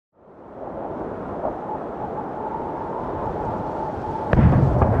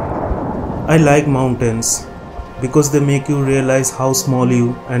I like mountains because they make you realize how small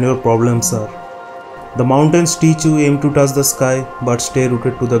you and your problems are. The mountains teach you aim to touch the sky but stay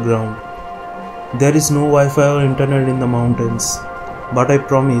rooted to the ground. There is no Wi-Fi or internet in the mountains, but I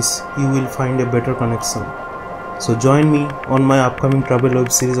promise you will find a better connection. So join me on my upcoming travel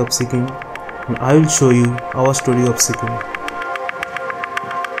web series of Sikkim, and I will show you our story of Sikkim.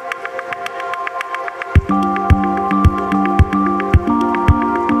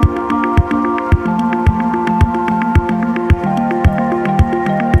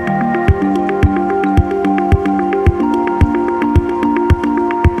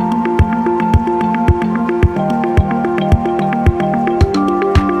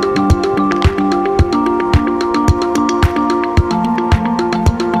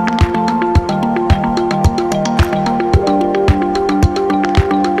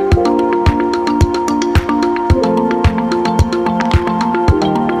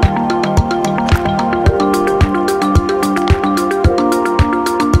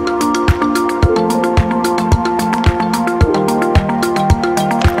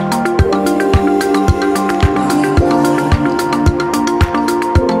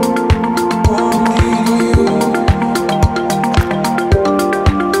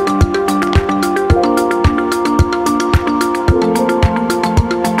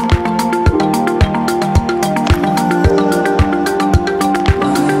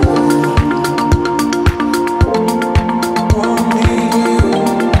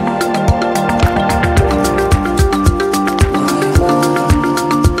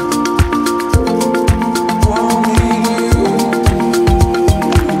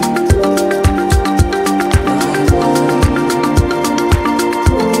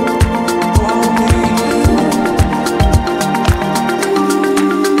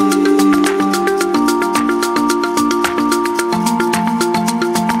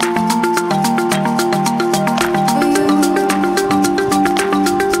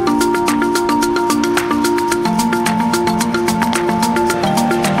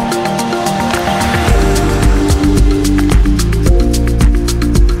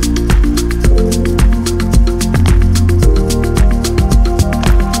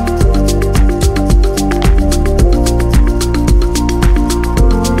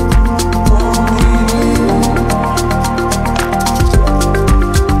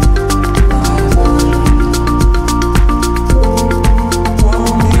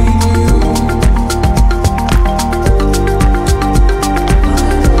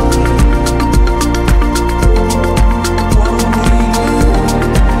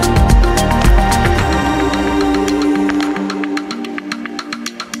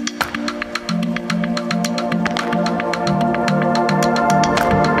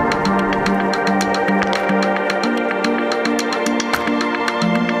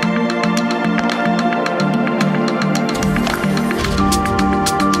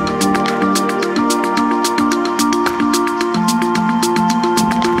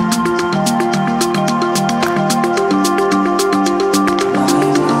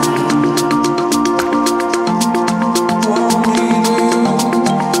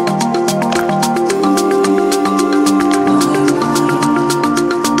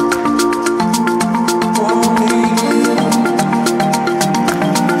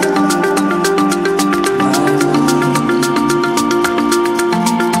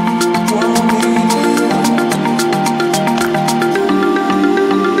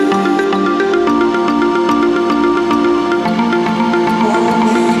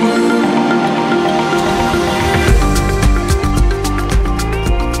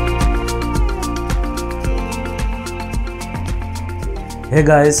 Hey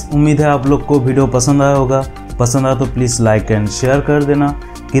guys, उम्मीद है आप लोग को video पसंद आया होगा। पसंद आया तो प्लीज़ लाइक एंड शेयर कर देना।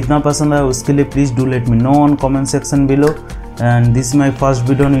 कितना पसंद आया उसके लिए please do let me know on comment section below. And this is my first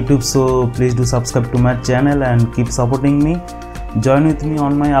video on YouTube, so please do subscribe to my channel and keep supporting me. Join with me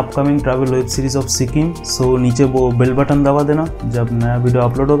on my upcoming travel web series of Sikkim. सो नीचे वो bell button दबा देना, जब नया video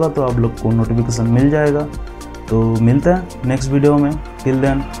upload होगा तो आप लोग को नोटिफिकेशन मिल जाएगा। तो मिलते हैं नेक्स्ट वीडियो में। Till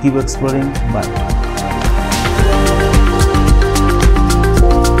then keep exploring, bye.